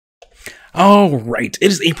Oh, right. It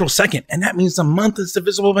is April 2nd, and that means the month is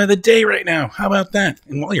divisible by the day right now. How about that?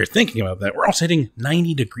 And while you're thinking about that, we're also hitting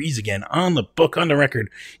 90 degrees again on the book, on the record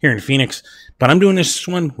here in Phoenix. But I'm doing this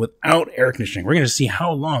one without air conditioning. We're going to see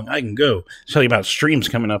how long I can go. Tell you about streams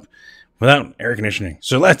coming up without air conditioning.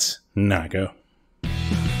 So let's not go.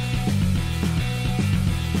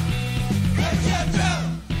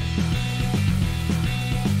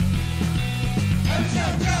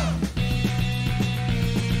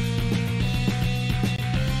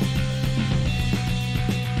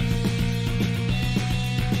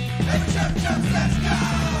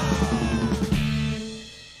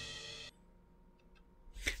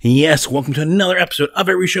 Yes, welcome to another episode of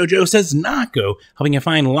Every Show Joe Says Not Go, helping you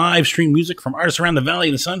find live stream music from artists around the Valley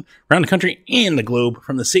of the Sun, around the country, and the globe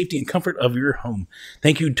from the safety and comfort of your home.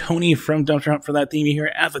 Thank you, Tony from Dumpster Hunt, for that theme you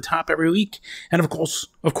hear at the top every week. And of course,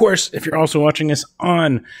 if you're also watching this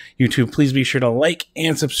on YouTube, please be sure to like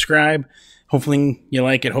and subscribe. Hopefully you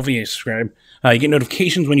like it. Hopefully you subscribe. You get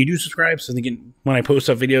notifications when you do subscribe, so when I post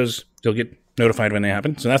up videos, you'll get notified when they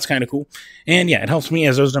happen. So that's kind of cool. And yeah, it helps me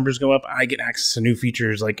as those numbers go up. I get access to new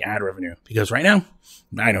features like ad revenue, because right now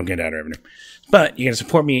I don't get ad revenue, but you can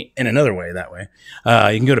support me in another way that way.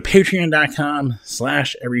 You can go to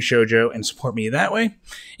patreon.com/everyshowjoe and support me that way.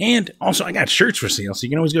 And also I got shirts for sale, so you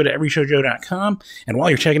can always go to everyshowjoe.com. And while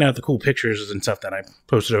you're checking out the cool pictures and stuff that I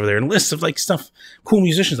posted over there, and lists of cool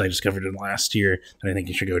musicians I discovered in the last year that I think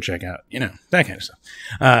you should go check out, that kind of stuff.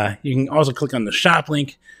 You can also click on the shop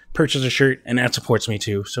link, purchase a shirt, and that supports me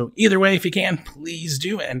too. So either way, if you can, please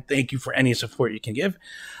do, and thank you for any support you can give.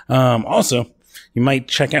 Also, you might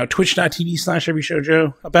check out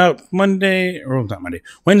twitch.tv/everyshowjoe about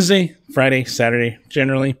Wednesday, Friday, Saturday,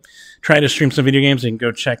 generally. Try to stream some video games. You can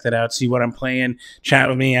go check that out, see what I'm playing, chat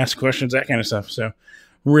with me, ask questions, that kind of stuff. So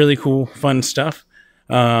really cool, fun stuff.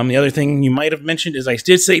 The other thing you might have mentioned is I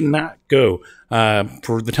did say not go.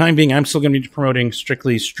 For the time being, I'm still going to be promoting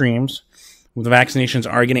strictly streams. The vaccinations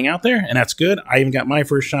are getting out there, and that's good. I even got my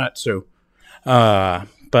first shot, so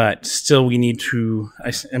but still we need to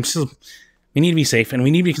be safe, and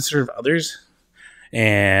we need to be considerate of others.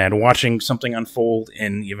 And watching something unfold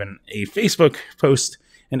in even a Facebook post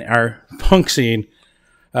in our punk scene,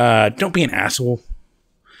 don't be an asshole.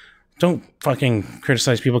 Don't fucking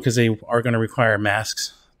criticize people because they are going to require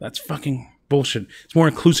masks. That's fucking bullshit. It's more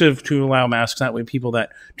inclusive to allow masks. That way people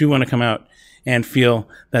that do want to come out and feel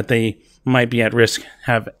that they might be at risk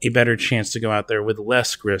have a better chance to go out there with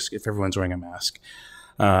less risk if everyone's wearing a mask.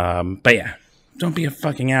 But yeah, don't be a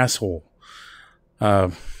fucking asshole.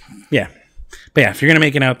 But yeah, if you're going to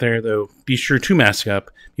make it out there, though, be sure to mask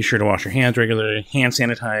up. Be sure to wash your hands regularly, hand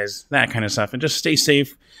sanitize, that kind of stuff, and just stay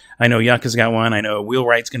safe. I know Yuck has got one. I know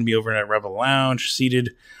Wheelwright's going to be over at Rebel Lounge,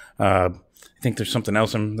 seated. I think there's something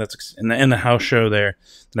else that's in the house show there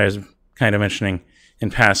that I was kind of mentioning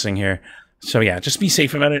in passing here. So yeah, just be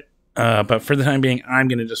safe about it. But for the time being, I'm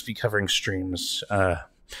going to just be covering streams. I'll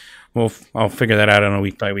figure that out on a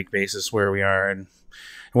week-by-week basis where we are and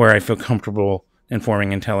where I feel comfortable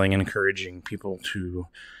informing and telling and encouraging people to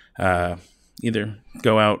either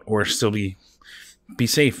go out or still be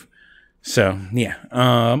safe. So, yeah.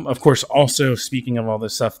 Of course, also, speaking of all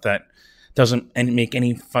this stuff that doesn't make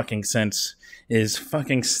any fucking sense, is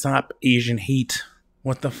fucking stop Asian hate.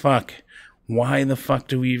 What the fuck? Why the fuck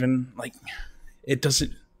do we even, it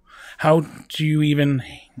doesn't... How do you even...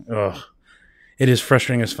 Ugh. It is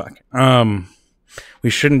frustrating as fuck. We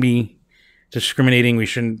shouldn't be discriminating. We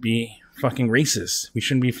shouldn't be fucking racist. We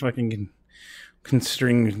shouldn't be fucking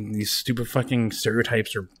considering these stupid fucking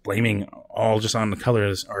stereotypes or blaming all just on the color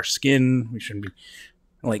of our skin. We shouldn't be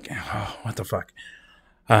what the fuck?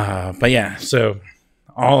 But yeah, so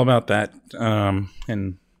all about that.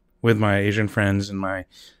 And with my Asian friends and my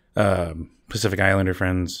Pacific Islander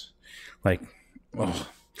friends,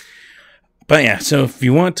 But yeah, so if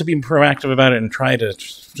you want to be proactive about it and try to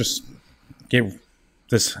just get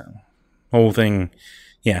this whole thing,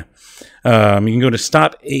 yeah, you can go to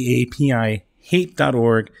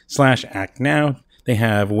stopaapihate.org/act now. They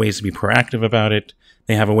have ways to be proactive about it.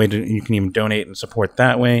 They have a way you can even donate and support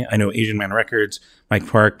that way. I know Asian Man Records, Mike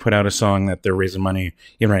Park put out a song that they're raising money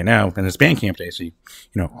in right now, and it's Bandcamp Day, so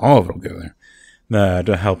all of it will go there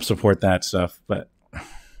to help support that stuff. But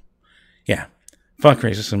yeah, fuck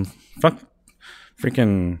racism, fuck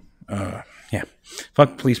freaking,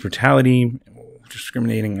 fuck police brutality,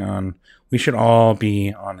 discriminating on. We should all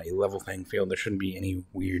be on a level playing field. There shouldn't be any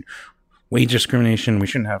weird wage discrimination. We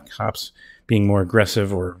shouldn't have cops being more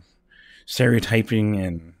aggressive or stereotyping,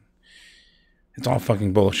 and it's all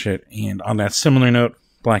fucking bullshit. And on that similar note,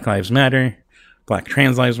 Black Lives Matter, Black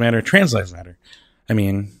Trans Lives Matter, Trans Lives Matter. I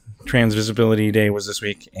mean, Trans Visibility Day was this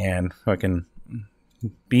week, and fucking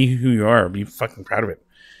be who you are. Be fucking proud of it.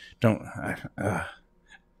 Don't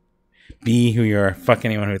be who you are. Fuck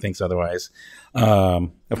anyone who thinks otherwise.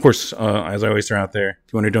 Of course, as I always throw out there,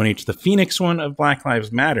 if you want to donate to the Phoenix one of Black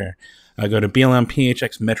Lives Matter, go to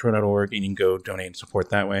blmphxmetro.org and you can go donate and support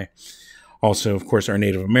that way. Also, of course, our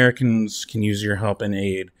Native Americans can use your help and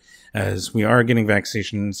aid, as we are getting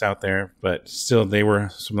vaccinations out there, but still they were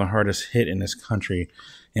some of the hardest hit in this country.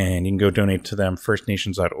 And you can go donate to them,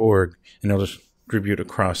 firstnations.org, and they'll distribute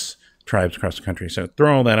across tribes across the country. So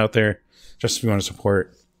throw all that out there just if you want to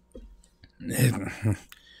support.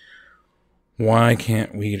 Why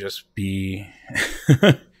can't we just be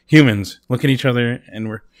humans? Look at each other and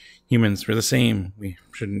we're humans. We're the same. We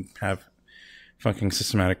shouldn't have fucking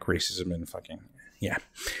systematic racism and fucking, yeah.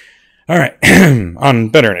 All right. On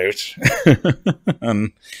better notes,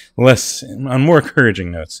 on more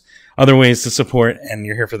encouraging notes, other ways to support, and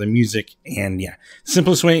you're here for the music. And yeah,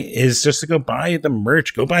 simplest way is just to go buy the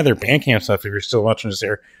merch. Go buy their Bandcamp stuff if you're still watching this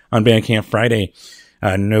here on Bandcamp Friday.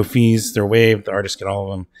 No fees, they're waived. The artists get all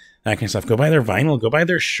of them, that kind of stuff. Go buy their vinyl. Go buy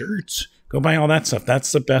their shirts. Go buy all that stuff.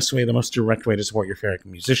 That's the best way, the most direct way to support your favorite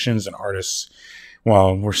musicians and artists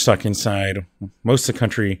while we're stuck inside. Most of the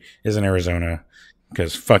country is in Arizona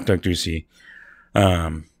because fuck Doug Ducey.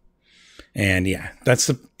 And yeah, that's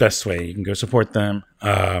the best way. You can go support them.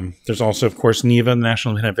 There's also, of course, NEVA, the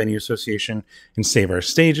National Independent Venue Association, and Save Our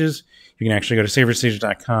Stages. You can actually go to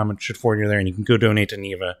saveourstages.com. It should forward you there, and you can go donate to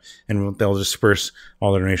NEVA, and they'll disperse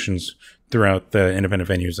all the donations throughout the independent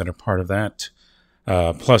venues that are part of that.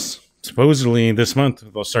 Plus, supposedly this month,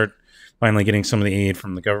 they'll start finally getting some of the aid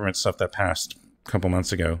from the government stuff that passed a couple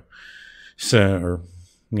months ago.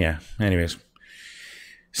 Anyways.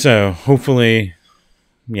 So, hopefully,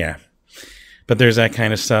 yeah. But there's that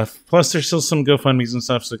kind of stuff. Plus, there's still some GoFundMes and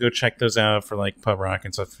stuff, so go check those out for, like, Pub Rock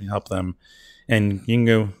and stuff to help them. And you can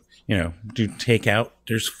go, do takeout.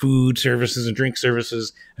 There's food services and drink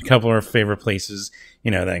services. A couple of our favorite places.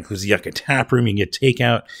 That includes the Yucca Tap Room. You can get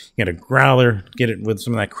takeout. You get a growler. Get it with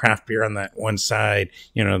some of that craft beer on that one side.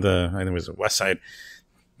 I think it was the west side.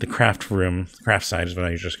 The craft room. Craft side is what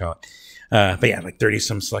I usually call it. But yeah, like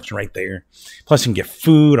 30-some selection right there. Plus, you can get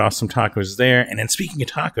food, awesome tacos there. And then speaking of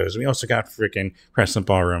tacos, we also got freaking Crescent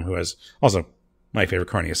Ballroom, who is also my favorite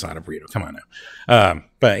carne asada burrito. Come on now.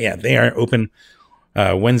 But yeah, they are open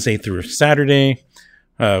Wednesday through Saturday.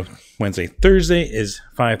 Wednesday, Thursday is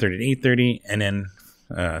 5:30 to 8:30. And then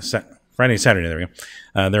Friday, Saturday, there we go.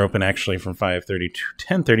 They're open actually from 5:30 to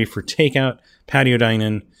 10:30 for takeout, patio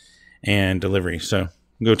dining, and delivery. So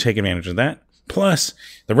go take advantage of that. Plus,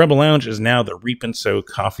 the Rebel Lounge is now the Reap and Sow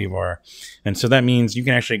coffee bar. And so that means you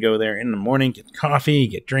can actually go there in the morning, get coffee,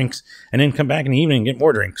 get drinks, and then come back in the evening and get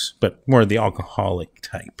more drinks, but more of the alcoholic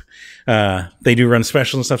type. They do run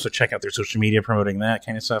specials and stuff, so check out their social media promoting that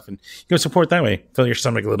kind of stuff, and go support that way. Fill your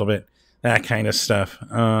stomach a little bit, that kind of stuff.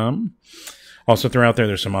 Also throughout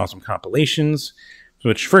there's some awesome compilations,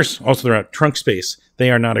 which first, also throughout Trunk Space. They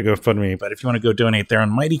are not a GoFundMe, but if you want to go donate, they're on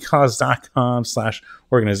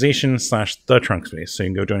mightycause.com/organization/the Trunk Space. So you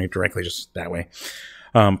can go donate directly just that way.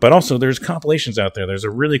 But also there's compilations out there. There's a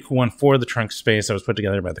really cool one for the Trunk Space that was put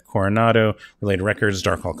together by the Coronado, Related Records,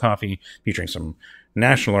 Dark Hall Coffee, featuring some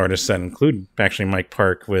national artists that include actually Mike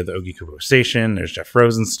Park with Ogie Kubo Station. There's Jeff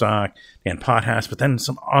Rosenstock, Dan Pothass, but then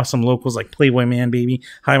some awesome locals like Playboy Man Baby.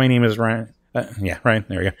 Hi, my name is Ryan. Ryan.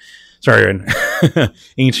 There we go. Sorry, Ryan.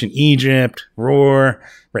 Ancient Egypt, Roar,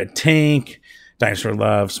 Red Tank, Dinosaur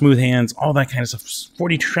Love, Smooth Hands, all that kind of stuff.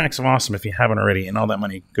 40 tracks of awesome if you haven't already, and all that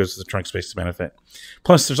money goes to the Trunk Space to benefit.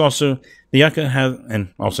 Plus, there's also the Yucca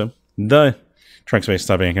and also the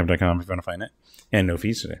trunkspace.bandcamp.com if you want to find it, and no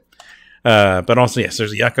fees today. But also, yes,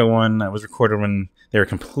 there's a Yucca one that was recorded when they were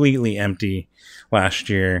completely empty last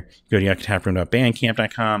year. Go to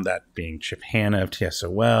yuccataproom.bandcamp.com, that being Chip Hanna of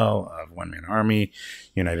TSOL, of One Man Army,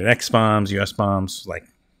 United X Bombs, US Bombs. Like,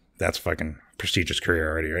 that's fucking prestigious career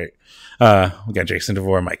already, right? We got Jason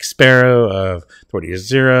DeVore, Mike Sparrow of 40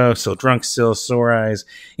 Zero, Still Drunk, Still Sore Eyes,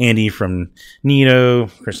 Andy from Nito,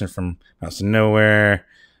 Kristen from Mouse of Nowhere,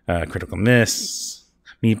 Critical Miss,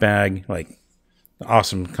 Meatbag, like,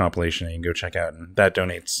 awesome compilation that you can go check out, and that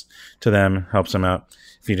donates to them, helps them out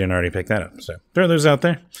if you didn't already pick that up. So throw those out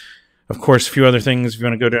there. Of course, a few other things if you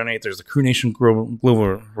want to go donate. There's the Crew Nation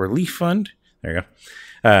Global Relief Fund. There you go.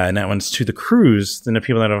 And that one's to the crews and the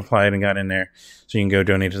people that have applied and got in there. So you can go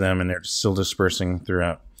donate to them, and they're still dispersing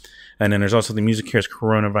throughout. And then there's also the Music Cares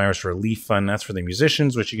Coronavirus Relief Fund. That's for the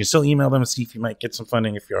musicians, which you can still email them and see if you might get some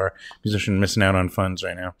funding if you are a musician missing out on funds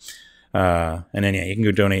right now. And then, yeah, you can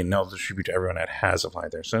go donate and they'll distribute to everyone that has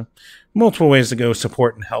applied there. So multiple ways to go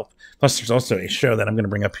support and help. Plus, there's also a show that I'm going to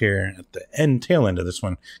bring up here at the tail end of this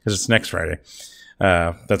one, because it's next Friday.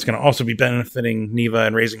 That's going to also be benefiting NEVA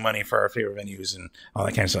and raising money for our favorite venues and all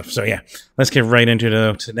that kind of stuff. So, yeah, let's get right into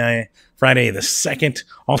it today. Friday the 2nd.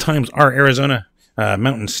 All times are Arizona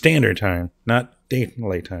Mountain Standard Time, not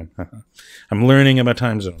daylight time. I'm learning about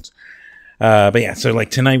time zones. But yeah, so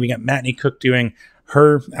like tonight we got Matney Cook doing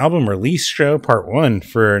her album release show, part 1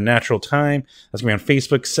 for Natural Time. That's going to be on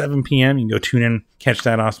Facebook, 7 p.m. You can go tune in, catch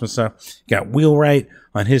that awesome stuff. You got Wheelwright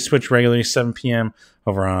on his Twitch regularly, 7 p.m.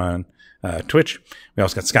 over on Twitch. We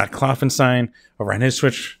also got Scott Kloffenstein over on his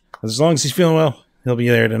Twitch. As long as he's feeling well, he'll be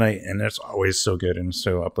there tonight. And that's always so good and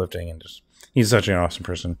so uplifting. And just he's such an awesome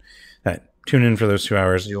person. Tune in for those 2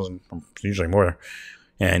 hours. Usually more.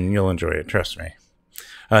 And you'll enjoy it. Trust me.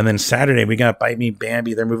 And then Saturday, we got Bite Me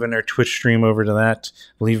Bambi. They're moving their Twitch stream over to that.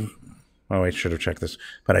 I should have checked this.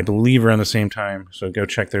 But I believe around the same time. So go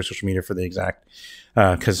check their social media for the exact.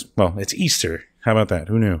 Because, it's Easter. How about that?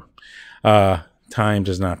 Who knew? Time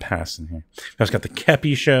does not pass in here. We also got the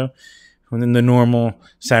Kepi show. And then the normal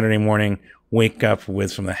Saturday morning, wake up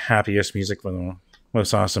with some of the happiest music from the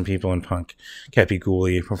most awesome people in punk. Kepi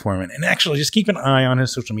Ghoulie performing. And actually, just keep an eye on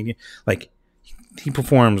his social media. Like, he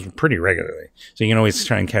performs pretty regularly. So you can always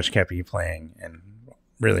try and catch Kepi playing. And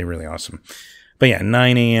really, really awesome. But yeah,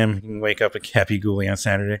 9 a.m. You can wake up at Kepi Ghoulie on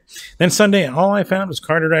Saturday. Then Sunday, all I found was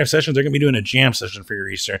Carter Drive Sessions. They're going to be doing a jam session for your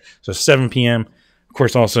Easter. So 7 p.m. Of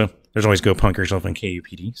course, also, there's always Go Punk Yourself in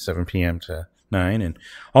KUPD, 7 p.m. to 9. And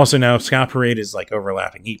also now, Ska Parade is like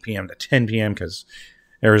overlapping 8 p.m. to 10 p.m. because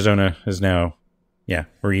Arizona is now,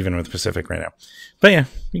 we're even with Pacific right now. But yeah,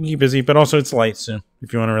 you can keep busy. But also, it's light, so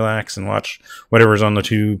if you want to relax and watch whatever's on the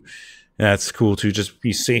tube, that's cool too. Just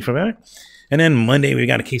be safe about it. And then Monday, we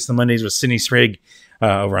got a Case of the Mondays with Sydney Sprague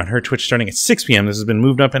over on her Twitch starting at 6 p.m. This has been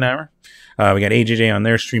moved up an hour. We got AJJ on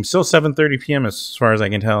their stream, still 7:30 p.m. as far as I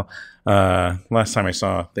can tell. Last time I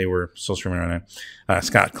saw, they were still streaming on it.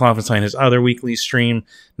 Scott Kloffenstein, his other weekly stream,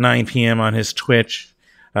 9 p.m. on his Twitch.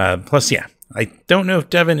 Plus, I don't know if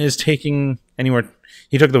Devin is taking anywhere.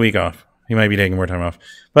 He took the week off. He might be taking more time off.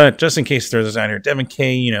 But just in case there's out here, Devin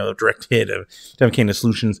K, the direct hit of Devin K and the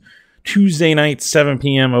Solutions, Tuesday night, 7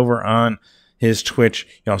 p.m. over on his Twitch.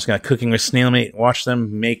 You also got Cooking with Snailmate. Watch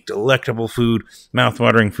them make delectable food,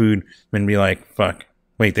 mouth-watering food, and be like, fuck,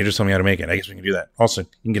 wait, they just told me how to make it. I guess we can do that. Also, you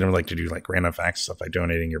can get them to do random facts stuff by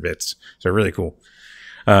donating your bits. So really cool.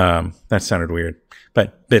 That sounded weird.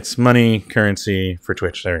 But bits, money, currency for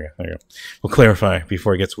Twitch. There you go. We'll clarify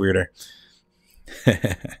before it gets weirder.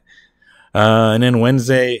 And then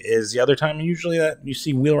Wednesday is the other time usually that you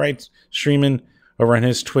see Wheelwright streaming over on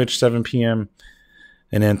his Twitch, 7 p.m.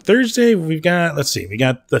 And then Thursday, we got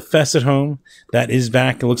the Fest at Home. That is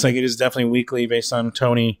back. It looks like it is definitely weekly based on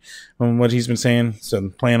Tony and what he's been saying. So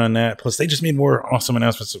plan on that. Plus, they just made more awesome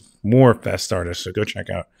announcements of more Fest artists. So go check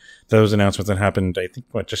out those announcements that happened, I think,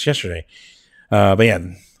 just yesterday. But yeah,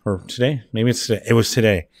 or today. Maybe it's today. It was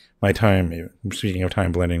today. My time. Speaking of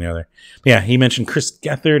time blending together. But yeah, he mentioned Chris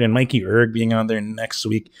Gethard and Mikey Erg being on there next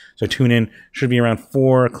week. So tune in. Should be around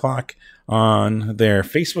 4 o'clock on their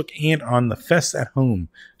Facebook and on the Fest at Home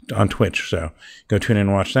on Twitch. So go tune in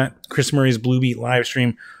and watch that. Chris Murray's Blue Beat live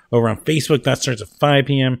stream over on Facebook. That starts at 5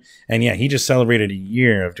 p.m. And yeah, he just celebrated a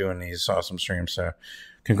year of doing these awesome streams. So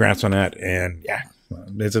congrats on that. And yeah,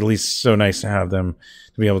 it's at least so nice to have them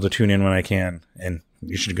to be able to tune in when I can. And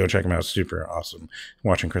you should go check them out. Super awesome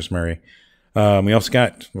watching Chris Murray. We also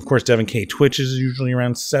got, of course, Devin K. Twitch is usually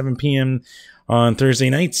around 7 p.m. on Thursday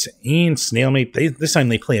nights. And Snailmate, this time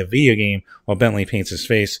they play a video game while Bentley paints his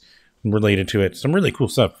face related to it. Some really cool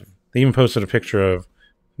stuff. They even posted a picture of,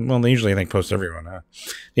 they usually, I think, post everyone.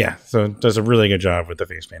 Yeah, so it does a really good job with the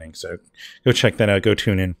face painting. So go check that out. Go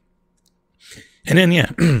tune in. And then,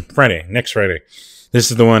 next Friday. This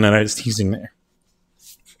is the one that I was teasing there.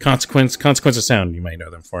 Consequence of Sound, you might know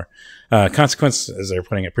them for. Consequence, as they're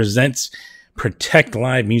putting it, presents Protect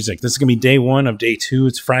Live Music. This is going to be day 1 of day 2.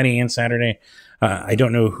 It's Friday and Saturday. I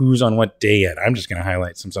don't know who's on what day yet. I'm just going to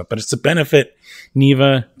highlight some stuff. But it's to benefit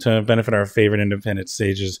NEVA, to benefit our favorite independent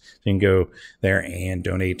stages. You can go there and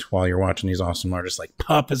donate while you're watching these awesome artists. Like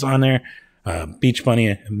Pup is on there, Beach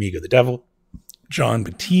Bunny, Amigo the Devil, John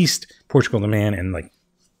Batiste, Portugal the Man, and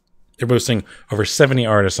they're boasting over 70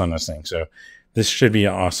 artists on this thing. So this should be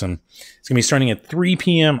awesome. It's going to be starting at 3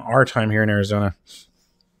 p.m. our time here in Arizona.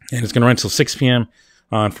 And it's going to run until 6 p.m.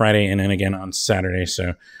 on Friday and then again on Saturday.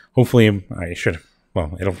 So hopefully I'll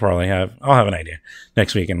have an idea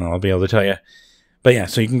next week and I'll be able to tell you. But yeah,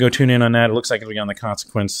 so you can go tune in on that. It looks like it'll be on the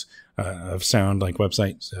Consequence of Sound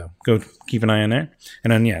website. So go keep an eye on there.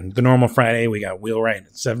 And then, yeah, the normal Friday, we got Wheelwright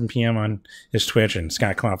at 7 p.m. on his Twitch and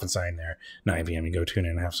Scott Klopfenstein there, 9 p.m. You go tune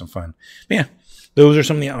in and have some fun. But yeah, those are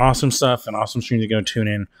some of the awesome stuff and awesome streams to go tune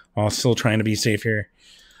in, while still trying to be safe here.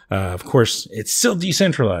 Of course, it's still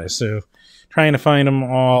decentralized, so trying to find them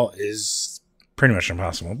all is pretty much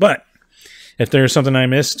impossible. But if there's something I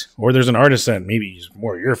missed, or there's an artist that maybe is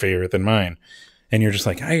more your favorite than mine, and you're just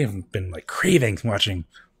like, I have been like craving watching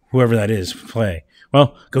whoever that is play,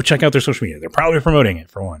 well, go check out their social media. They're probably promoting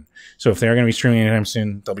it, for one. So if they're going to be streaming anytime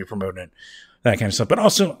soon, they'll be promoting it, that kind of stuff. But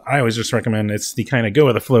also, I always just recommend, it's the kind of go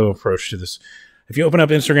with the flow approach to this. If you open up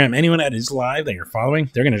Instagram, anyone that is live that you're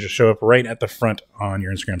following, they're going to just show up right at the front on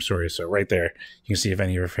your Instagram story. So right there, you can see if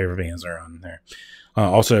any of your favorite bands are on there.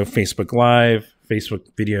 Also, Facebook Live, Facebook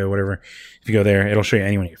video, whatever. If you go there, it'll show you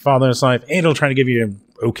anyone you follow us live, and it'll try to give you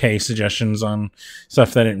okay suggestions on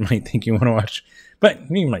stuff that it might think you want to watch.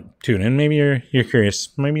 But you might tune in. Maybe you're curious.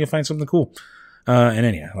 Maybe you'll find something cool. And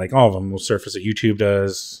then, yeah, like all of them will surface that YouTube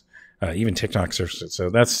does. Even TikTok surfaces it. So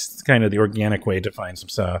that's kind of the organic way to find some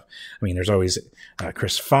stuff. I mean, there's always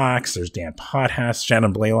Chris Fox. There's Dan Potthast,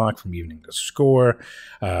 Shannon Blaylock from Evening to Score.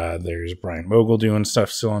 There's Brian Mogul doing stuff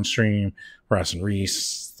still on stream. Ross and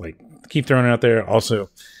Reese. Like, keep throwing it out there. Also,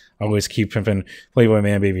 always keep pimping Playboy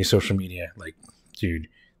Man Baby social media. Like, dude,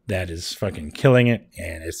 that is fucking killing it,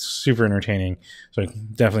 and it's super entertaining. So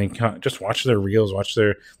definitely just watch their reels, watch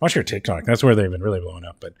their TikTok. That's where they've been really blowing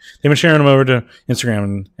up. But they've been sharing them over to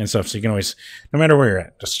Instagram and stuff. So you can always, no matter where you're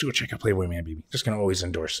at, just go check out Playboy Man Baby. Just gonna always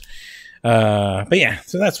endorse. But yeah,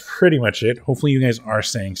 so that's pretty much it. Hopefully you guys are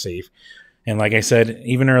staying safe. And like I said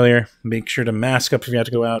even earlier, make sure to mask up if you have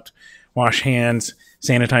to go out, wash hands,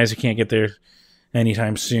 sanitize if you can't get there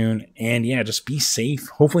anytime soon. And yeah, just be safe.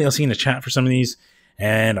 Hopefully I'll see you in the chat for some of these.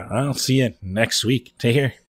 And I'll see you next week. Take care.